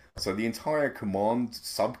T. So the entire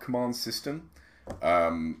sub-command system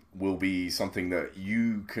will be something that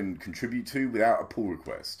you can contribute to without a pull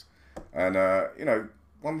request. And,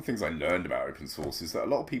 one of the things I learned about open source is that a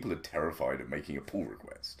lot of people are terrified of making a pull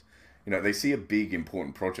request. They see a big,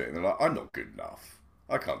 important project and they're like, I'm not good enough.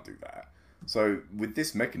 I can't do that. So with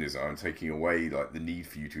this mechanism, I'm taking away the need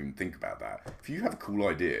for you to even think about that. If you have a cool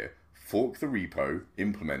idea, fork the repo,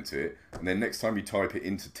 implement it, and then next time you type it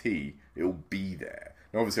into T, it'll be there.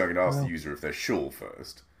 Now, obviously, I'm going to ask the user if they're sure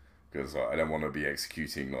first, because I don't want to be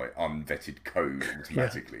executing unvetted code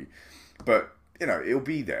automatically. Yeah. But it'll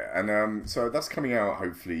be there, and so that's coming out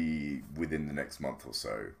hopefully within the next month or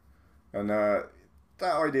so. And that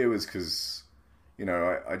idea was because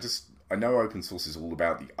I know open source is all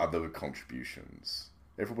about the other contributions,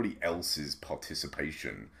 everybody else's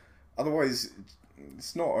participation. Otherwise,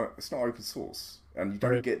 it's not open source, and you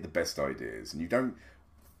don't get the best ideas, and you don't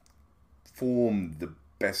form the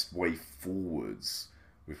best way forwards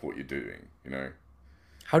with what you're doing.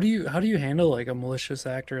 How do you handle a malicious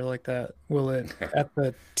actor like that? Will it at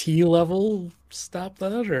the T level stop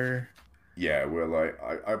that, or? Yeah, well,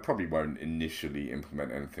 I probably won't initially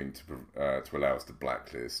implement anything to allow us to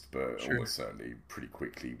blacklist, but almost certainly pretty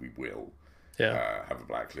quickly we will have a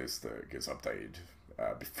blacklist that gets updated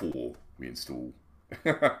before we install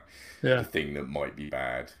the thing that might be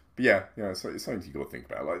bad. But it's something you've got to think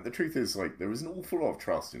about. The truth is, there is an awful lot of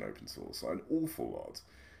trust in open source, an awful lot.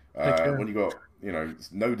 When you got,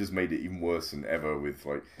 Node has made it even worse than ever with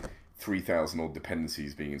 3,000 odd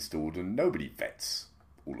dependencies being installed, and nobody vets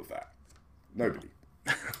all of that. Nobody.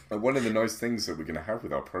 One of the nice things that we're going to have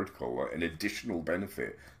with our protocol, an additional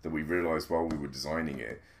benefit that we realized while we were designing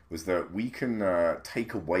it, was that we can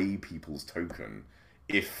take away people's token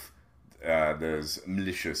if there's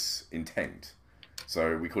malicious intent.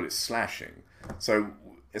 So we call it slashing. So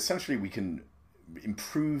essentially we can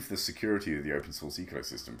improve the security of the open source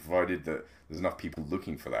ecosystem, provided that there's enough people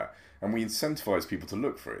looking for that. And we incentivize people to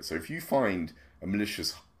look for it. So if you find a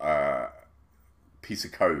malicious piece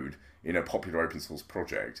of code in a popular open source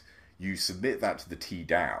project, you submit that to the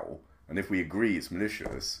TDAO, and if we agree it's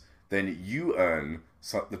malicious, then you earn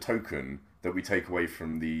the token that we take away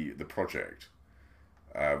from the project.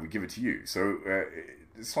 We give it to you. So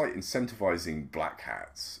it's like incentivizing white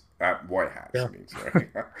hats. Yeah. I mean, sorry.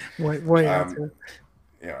 white hats.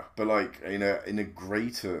 Yeah, but in a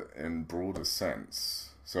greater and broader sense.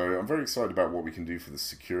 So I'm very excited about what we can do for the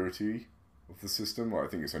security of the system. I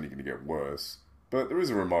think it's only going to get worse. But there is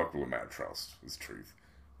a remarkable amount of trust, is the truth.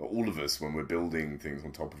 All of us, when we're building things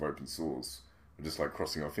on top of open source, we're just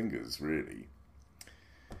crossing our fingers, really.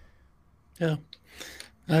 Yeah.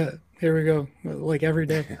 Here we go. Every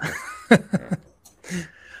day.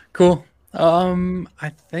 Cool. I mean,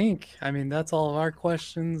 that's all of our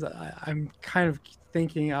questions. I'm kind of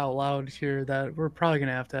thinking out loud here that we're probably going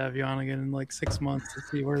to have you on again in 6 months to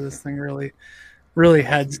see where this thing really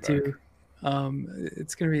heads to.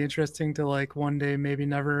 It's going to be interesting to one day maybe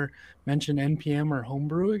never mention NPM or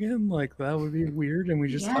Homebrew again. That would be weird. And we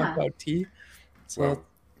just talk about T. So,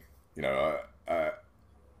 well,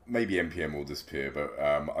 maybe NPM will disappear, but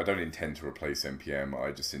I don't intend to replace NPM.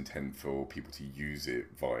 I just intend for people to use it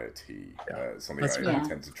via T. Something I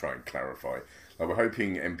intend to try and clarify. Like, we're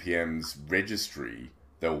hoping NPM's registry,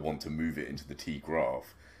 they'll want to move it into the T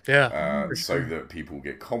graph. So that people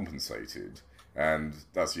get compensated. And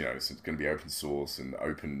that's, it's going to be open source and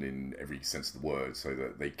open in every sense of the word, so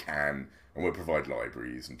that they can, and we'll provide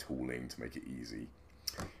libraries and tooling to make it easy.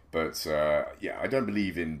 But I don't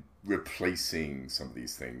believe in replacing some of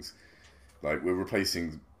these things. Like, we're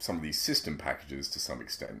replacing some of these system packages to some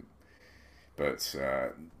extent, but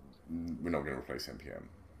we're not going to replace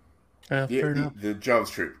NPM. Fair enough. The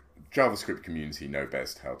JavaScript community know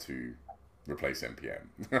best how to replace NPM.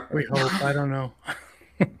 We hope. I don't know.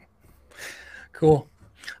 Cool.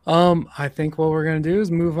 I think what we're going to do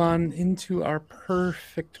is move on into our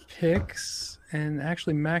perfect picks. And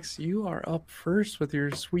actually, Max, you are up first with your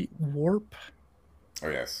sweet warp. Oh,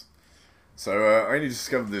 yes. So I only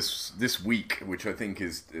discovered this week, which I think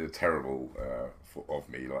is terrible of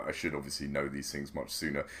me. Like, I should obviously know these things much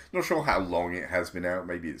sooner. Not sure how long it has been out.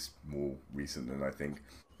 Maybe it's more recent than I think.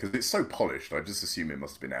 Because it's so polished, I just assume it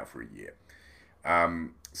must have been out for a year.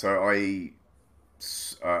 So I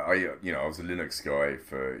was a Linux guy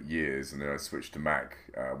for years, and then I switched to Mac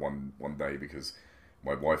one day because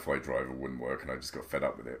my Wi-Fi driver wouldn't work, and I just got fed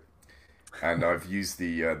up with it. And I've used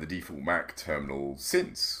the default Mac terminal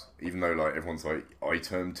since, even though like everyone's like,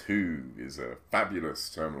 iTerm 2 is a fabulous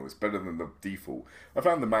terminal, it's better than the default. I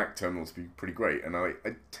found the Mac terminal to be pretty great, and I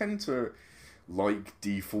tend to like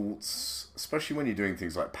defaults, especially when you're doing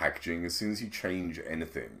things like packaging. As soon as you change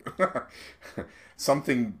anything,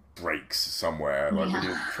 something breaks somewhere. Like when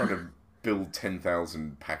you're trying to build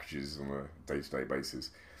 10,000 packages on a day-to-day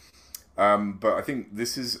basis. But I think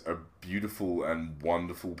this is a beautiful and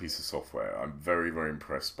wonderful piece of software. I'm very, very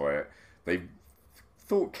impressed by it. They've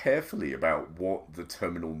thought carefully about what the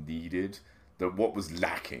terminal needed, what was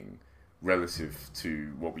lacking relative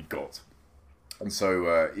to what we got. And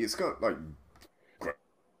so it's got like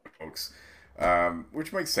graphics,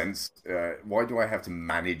 which makes sense. Why do I have to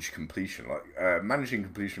manage completion? Like managing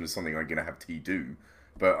completion is something I'm going to have T do.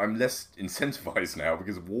 But I'm less incentivized now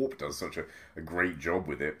because Warp does such a great job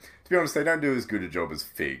with it. To be honest, they don't do as good a job as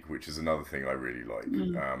Fig, which is another thing I really like.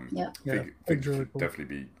 Fig should definitely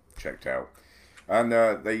be checked out. And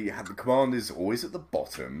the command is always at the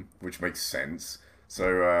bottom, which makes sense.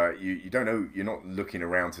 So you don't know, you're not looking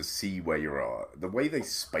around to see where you are. The way they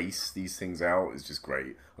space these things out is just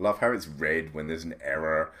great. I love how it's red when there's an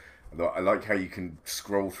error. I like how you can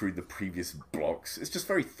scroll through the previous blocks. It's just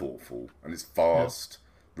very thoughtful, and it's fast,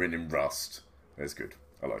 written in Rust. It's good.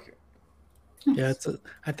 I like it. Yeah,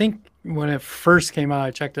 I think when it first came out,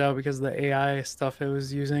 I checked it out because of the AI stuff it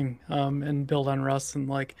was using and built on Rust. And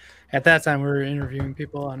like at that time, we were interviewing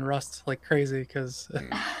people on Rust like crazy because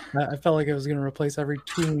I felt like it was going to replace every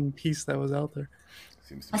tooling piece that was out there.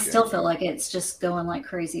 I still feel like it's just going like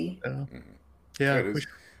crazy. Yeah.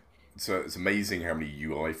 So it's amazing how many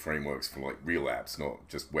UI frameworks for like real apps, not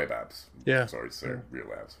just web apps. Yeah. Real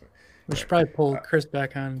apps. We should probably pull Chris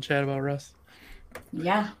back on and chat about Rust.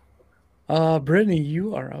 Yeah. Brittany,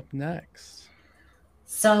 you are up next.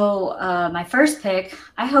 So my first pick,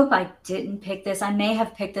 I hope I didn't pick this. I may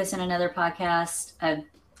have picked this in another podcast.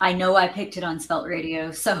 I know I picked it on Svelte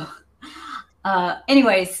Radio. So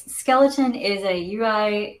anyways, Skeleton is a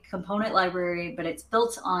UI component library, but it's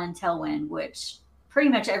built on Tailwind, which pretty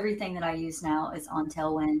much everything that I use now is on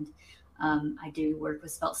Tailwind. I do work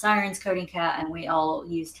with Svelte Sirens, Coding Cat, and we all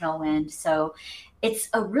use Tailwind. So it's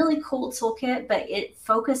a really cool toolkit, but it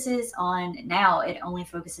only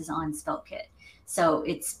focuses on SvelteKit. So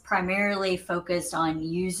it's primarily focused on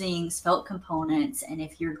using Svelte components. And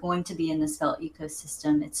if you're going to be in the Svelte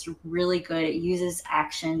ecosystem, it's really good. It uses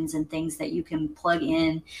actions and things that you can plug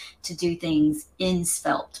in to do things in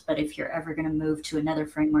Svelte. But if you're ever going to move to another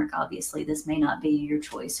framework, obviously this may not be your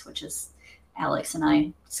choice, which is Alex and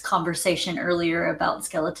I's conversation earlier about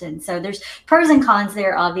Skeleton. So there's pros and cons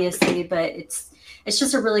there, obviously, but it's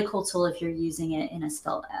just a really cool tool if you're using it in a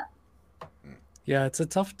Svelte app. Yeah, it's a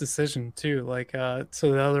tough decision too. Like,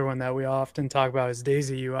 so the other one that we often talk about is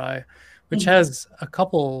Daisy UI, which has a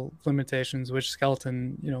couple limitations, which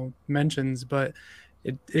Skeleton, mentions, but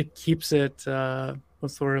it keeps it,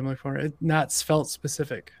 what's the word I'm looking for? Not Svelte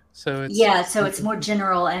specific. So it's more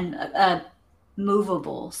general and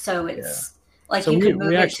movable. So it's like you could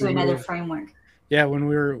move it to another framework. Yeah, when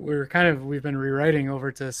we've been rewriting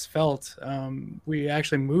over to Svelte, we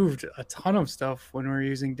actually moved a ton of stuff when we were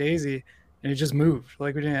using Daisy, and it just moved.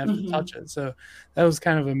 Like we didn't have to touch it. So that was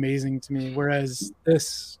kind of amazing to me. Whereas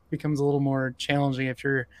this becomes a little more challenging if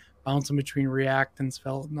you're bouncing between React and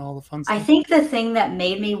Svelte and all the fun stuff. I think the thing that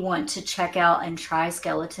made me want to check out and try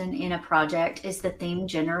Skeleton in a project is the theme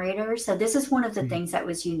generator. So this is one of the things that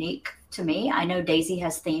was unique to me. I know Daisy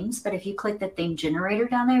has themes, but if you click the theme generator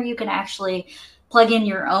down there, you can actually plug in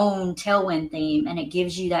your own Tailwind theme, and it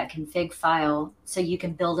gives you that config file so you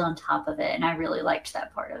can build on top of it. And I really liked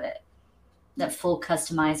that part of it, that full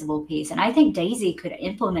customizable piece. And I think Daisy could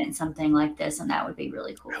implement something like this, and that would be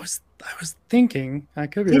really cool. I was thinking, I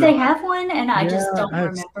could be Do wrong. they have one? And I just don't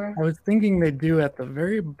remember. I was thinking they do. At the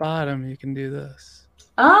very bottom, you can do this.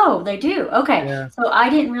 Oh, they do. Okay. Yeah. So I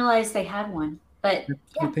didn't realize they had one, but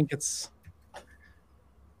I think it's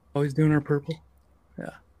always doing our purple.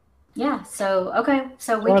 Yeah. So, okay.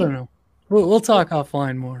 So I don't know. We'll talk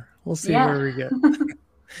offline more. We'll see where we get.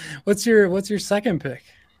 What's your second pick?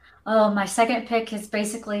 Oh, my second pick has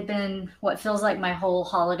basically been what feels like my whole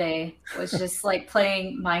holiday was just like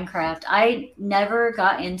playing Minecraft. I never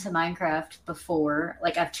got into Minecraft before.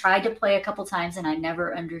 Like I've tried to play a couple times and I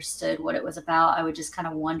never understood what it was about. I would just kind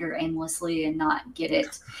of wander aimlessly and not get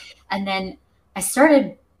it. And then I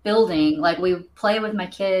started building, like we play with my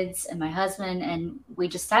kids and my husband, and we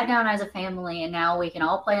just sat down as a family, and now we can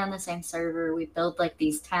all play on the same server. We build like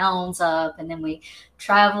these towns up, and then we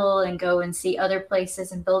travel and go and see other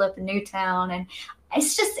places and build up a new town. And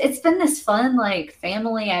it's been this fun like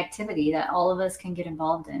family activity that all of us can get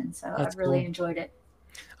involved in. So I've really enjoyed it.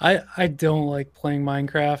 I don't like playing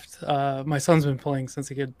Minecraft. My son's been playing since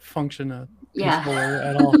he could function peacefully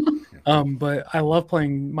at all. But I love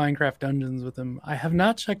playing Minecraft Dungeons with him. I have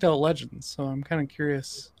not checked out Legends, so I'm kind of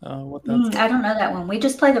curious what that's. I don't know that one. We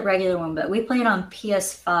just play the regular one, but we play it on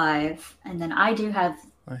PS5, and then I do have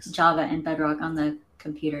Java and Bedrock on the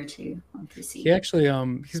computer too, on PC. He actually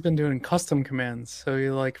he's been doing custom commands, so he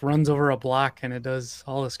like runs over a block and it does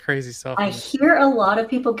all this crazy stuff. I hear a lot of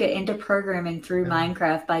people get into programming through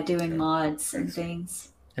Minecraft by doing mods and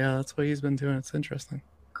things. Yeah, that's what he's been doing. It's interesting.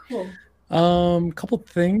 Cool. Couple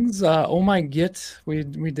things. Oh My Git, we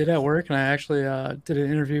did at work, and I actually did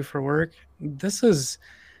an interview for work. This is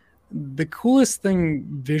the coolest thing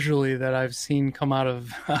visually that I've seen come out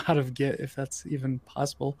of Git, if that's even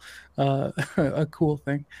possible. A cool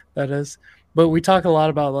thing that is. But we talk a lot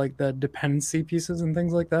about like the dependency pieces and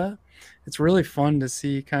things like that. It's really fun to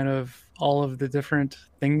see kind of all of the different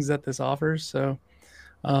things that this offers. So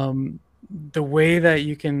the way that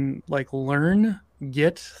you can like learn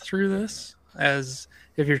Git through this, as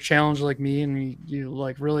if you're challenged like me and you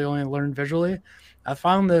like really only learn visually, I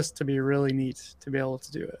found this to be really neat to be able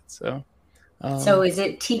to do it. So is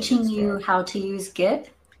it teaching you how to use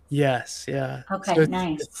Git? Yes. Yeah. Okay. So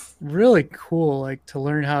nice. It's really cool, like to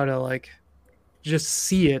learn how to like just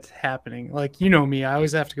see it happening. Like, you know me, I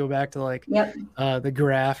always have to go back to like the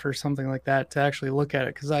graph or something like that to actually look at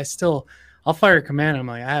it, because I'll fire a command, I'm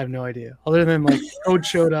like, I have no idea, other than like code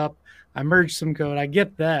showed up, I merged some code, I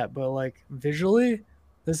get that, but like visually,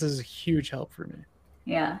 this is a huge help for me.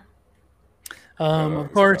 Yeah.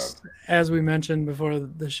 Of course, as we mentioned before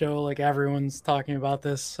the show, like everyone's talking about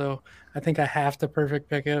this, so I think I have to perfect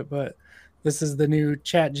pick it, but this is the new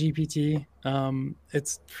ChatGPT.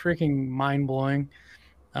 It's freaking mind-blowing,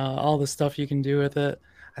 all the stuff you can do with it.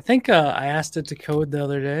 I think I asked it to code the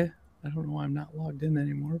other day. I don't know why I'm not logged in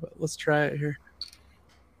anymore, but let's try it here.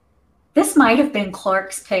 This might have been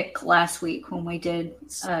Clark's pick last week when we did.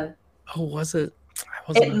 Oh, was it?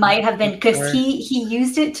 It might have been, because he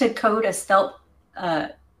used it to code a Svelte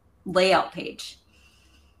layout page.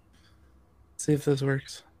 Let's see if this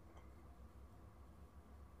works.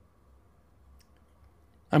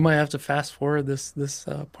 I might have to fast forward this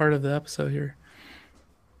part of the episode here.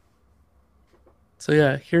 So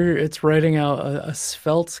yeah, here it's writing out a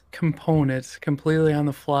Svelte component completely on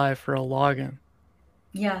the fly for a login.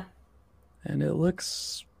 Yeah. And it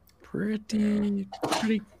looks pretty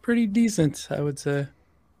decent, I would say.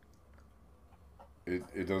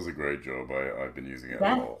 It does a great job. I've been using it a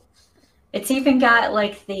lot. It's even got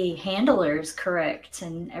like the handlers correct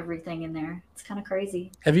and everything in there. It's kind of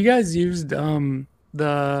crazy. Have you guys used the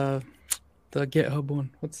GitHub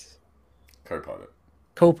one? What's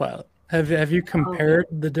Copilot? Have you compared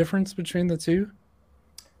the difference between the two?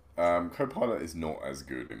 Copilot is not as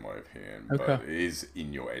good in my opinion, but it is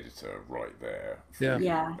in your editor right there.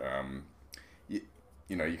 Yeah.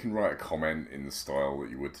 You know, you can write a comment in the style that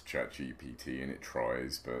you would to ChatGPT, and it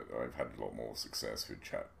tries, but I've had a lot more success with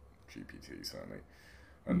ChatGPT, certainly.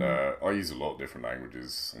 And I use a lot of different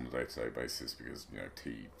languages on a day-to-day basis because, you know,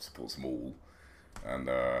 T supports them all. And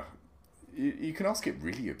you can ask it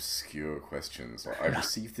really obscure questions. Like, I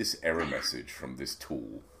received this error message from this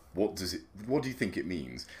tool. What do you think it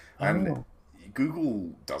means? And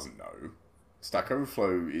Google doesn't know. Stack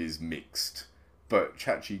Overflow is mixed, but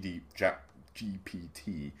ChatGPT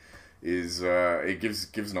is it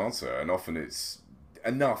gives an answer, and often it's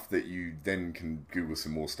enough that you then can Google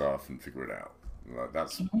some more stuff and figure it out. Like,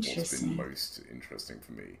 that's what's been most interesting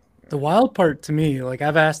for me. The wild part to me, like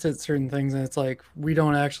I've asked it certain things and it's like, we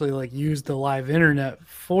don't actually like use the live internet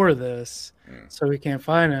for this, so we can't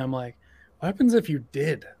find it. I'm like, what happens if you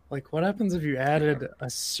did? Like, what happens if you added a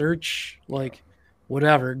search, like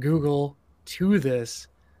whatever, Google to this?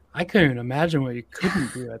 I couldn't imagine what you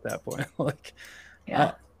couldn't do at that point. Like,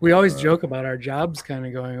 we always joke about our jobs kind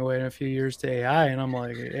of going away in a few years to AI, and I'm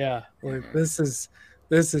like, yeah, like this is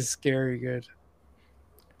scary good.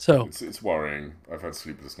 So it's worrying. I've had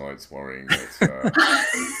sleepless nights worrying that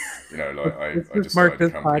you know, like I just mark started this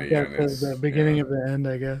a company podcast and as the beginning of the end,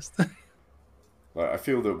 I guess. Like, I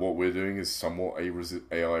feel that what we're doing is somewhat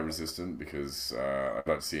AI resistant, because I'd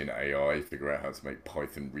like to see an AI figure out how to make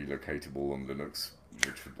Python relocatable on Linux,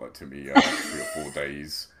 which would like took me 3 or 4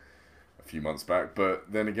 days a few months back.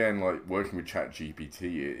 But then again, like working with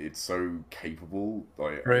ChatGPT, it's so capable.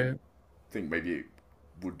 Like, I think maybe it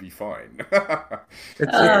would be fine. We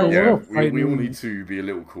all need to be a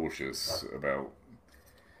little cautious about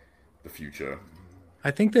the future. I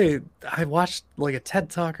think I watched like a TED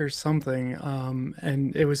Talk or something,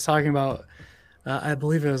 and it was talking about, I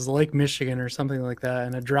believe it was Lake Michigan or something like that,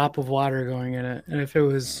 and a drop of water going in it. And if it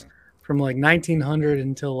was from like 1900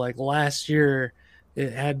 until like last year,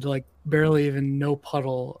 it had like barely even no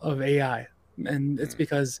puddle of AI. And it's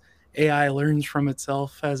because AI learns from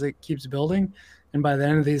itself as it keeps building. And by the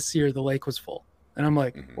end of this year, the lake was full. And I'm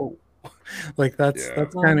like, whoa, like that's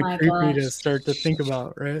kind of creepy to start to think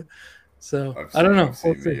about, right? So I don't know. I've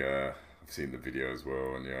seen the video as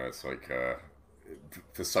well, and it's like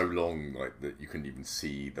for so long, like that you couldn't even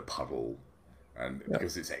see the puddle, and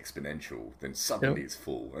because it's exponential, then suddenly it's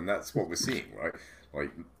full, and that's what we're seeing, right?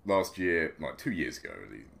 Like last year, like 2 years ago,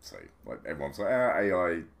 say, like everyone's like,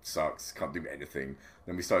 AI sucks, can't do anything.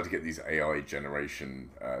 Then we started to get these AI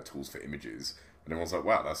generation tools for images, and everyone's like,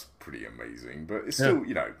 wow, that's pretty amazing, but it's still,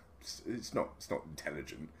 it's not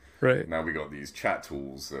intelligent. Right. Now we got these chat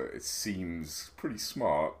tools that it seems pretty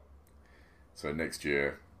smart. So next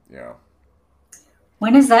year,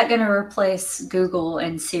 When is that going to replace Google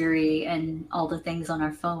and Siri and all the things on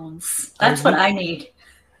our phones? That's what I need.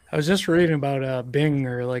 I was just reading about Bing,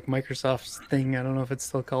 or like Microsoft's thing. I don't know if it's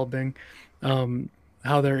still called Bing.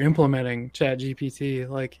 How they're implementing ChatGPT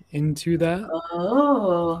like into that.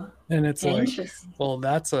 Oh. And it's like, well,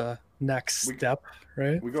 that's a next step,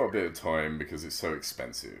 right? We got a bit of time because it's so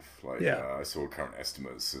expensive. Like, I saw current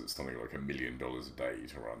estimates, it's something like $1 million a day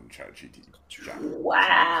to run ChatGPT.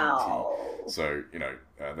 Wow. So,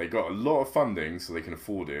 they got a lot of funding so they can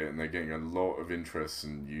afford it, and they're getting a lot of interest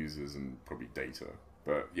and users and probably data.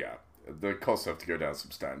 But yeah, the costs have to go down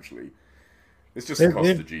substantially. It's just the cost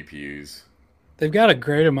of the GPUs. They've got a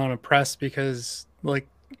great amount of press because like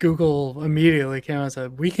Google immediately came out and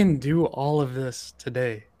said, we can do all of this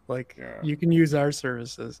today. Like, you can use our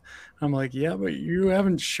services. I'm like, yeah, but you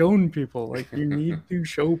haven't shown people. Like, you need to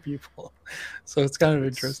show people. So it's kind of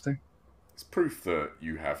interesting. It's proof that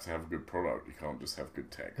you have to have a good product. You can't just have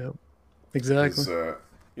good tech. Yep. Exactly. Because,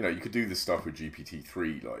 you could do this stuff with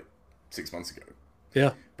GPT-3 like 6 months ago.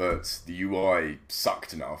 Yeah. But the UI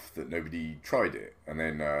sucked enough that nobody tried it. And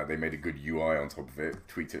then they made a good UI on top of it,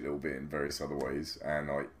 tweaked it a little bit in various other ways, and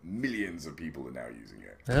like millions of people are now using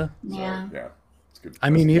it. Yeah. So, yeah. It's good. I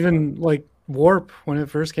mean, even like Warp, when it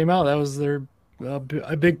first came out, that was their a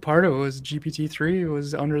big part of it was GPT-3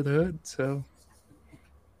 was under the hood. So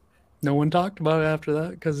no one talked about it after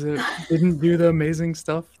that because it didn't do the amazing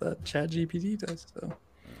stuff that ChatGPT does. So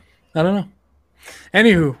I don't know.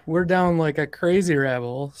 Anywho, we're down like a crazy rabbit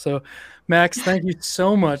hole. So, Max, thank you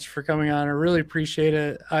so much for coming on. I really appreciate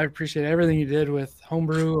it. I appreciate everything you did with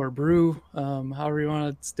Homebrew or Brew, however you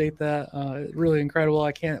want to state that. Really incredible.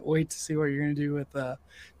 I can't wait to see what you're going to do with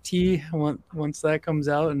Tea once that comes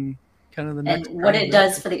out and kind of the next. And what it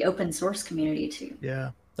does for the open source community too. Yeah,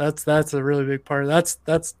 that's a really big part. That's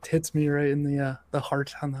hits me right in the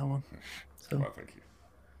heart on that one. So, well, thank you.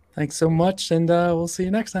 Thanks so much, and we'll see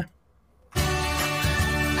you next time.